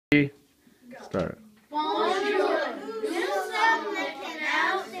Start. Bonjour, nous sommes le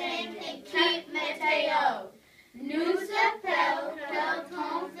canal Saint-Équipe Météo. Nous appelons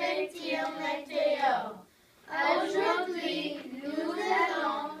Pelton fait-il météo. Aujourd'hui, nous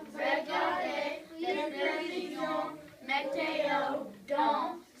allons regarder les prévisions météo dans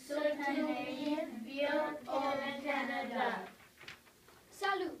certaines villes au Canada.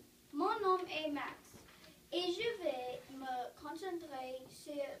 Salut, mon nom est Max et je vais me concentrer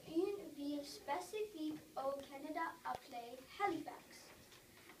sur une ville spécifique au Canada appelée Halifax.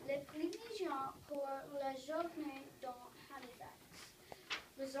 Les prévisions pour la journée dans Halifax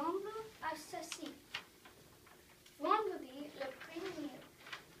ressemblent à ceci. Vendredi, le 1er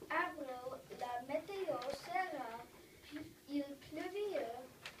avril, la météo sera il pleuvra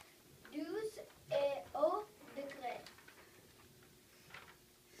 12 et haut degrés.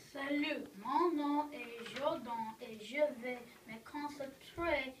 Salut, mon nom est Jordan et je vais me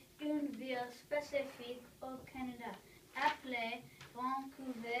concentrer sur une ville spécifique au Canada appelée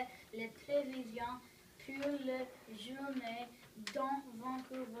Vancouver. Les prévisions pour la journée dans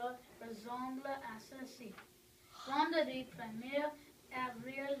Vancouver ressemblent à ceci. Vendredi 1er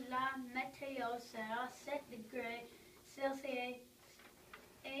avril, la météo sera 7 degrés Celsius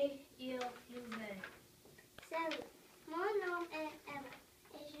et il pleuvra. Salut, mon nom est Emma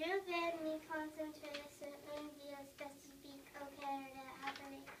et je vais me concentrer sur une ville spécifique au Canada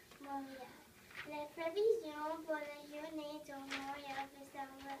appelée Montréal. Les prévisions pour la journée de Montréal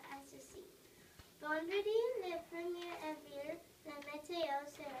ressemblent à ceci. Vendredi, le 1er avril, la météo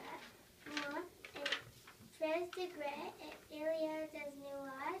sera moins 13 degrés et il y a des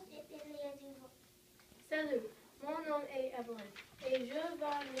nuages et il y a du vent. Salut, mon nom est Evelyn et je vais me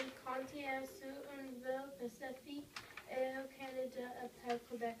concentrer sur une ville pacifique au Canada appelée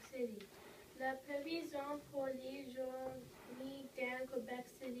Quebec City. La prévision pour les journées dans Quebec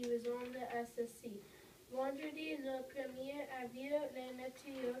City ressemble à ceci. Vendredi, le 1er avril, la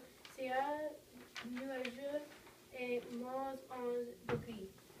météo sera nuageux et moins 11 degrés.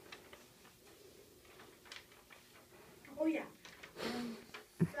 Oh yeah.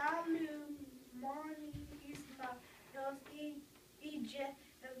 Salut, morning Isma. Los et je vais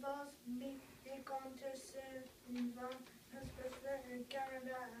me concentrer sur une ville spécifique au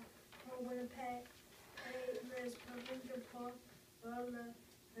Canada pour Winnipeg et les provinces pour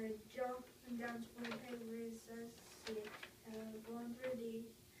le job dans Winnipeg c'est vendredi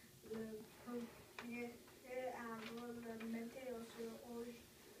le 1er avril la météo sur aujourd'hui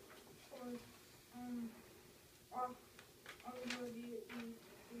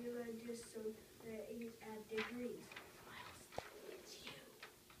il y a 10 degrés.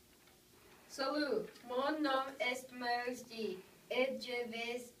 Salut, mon nom est Marty et je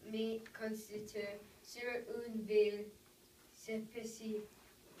vais me concentrer sur une ville spécifique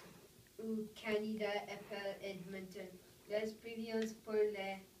au Canada appelée Edmonton. Les prévisions pour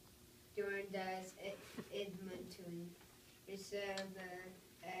la journée d'Edmonton ressemblent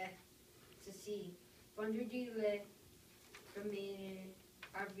à ceci. Vendredi le 1er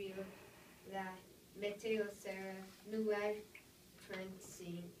avril, la météo sera nuage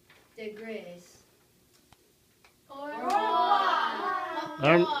 35 degrés. Au revoir.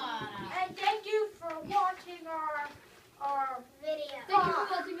 And thank you for watching our Video. Thank you for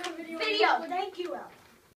watching our video. video. Thank you, Elle.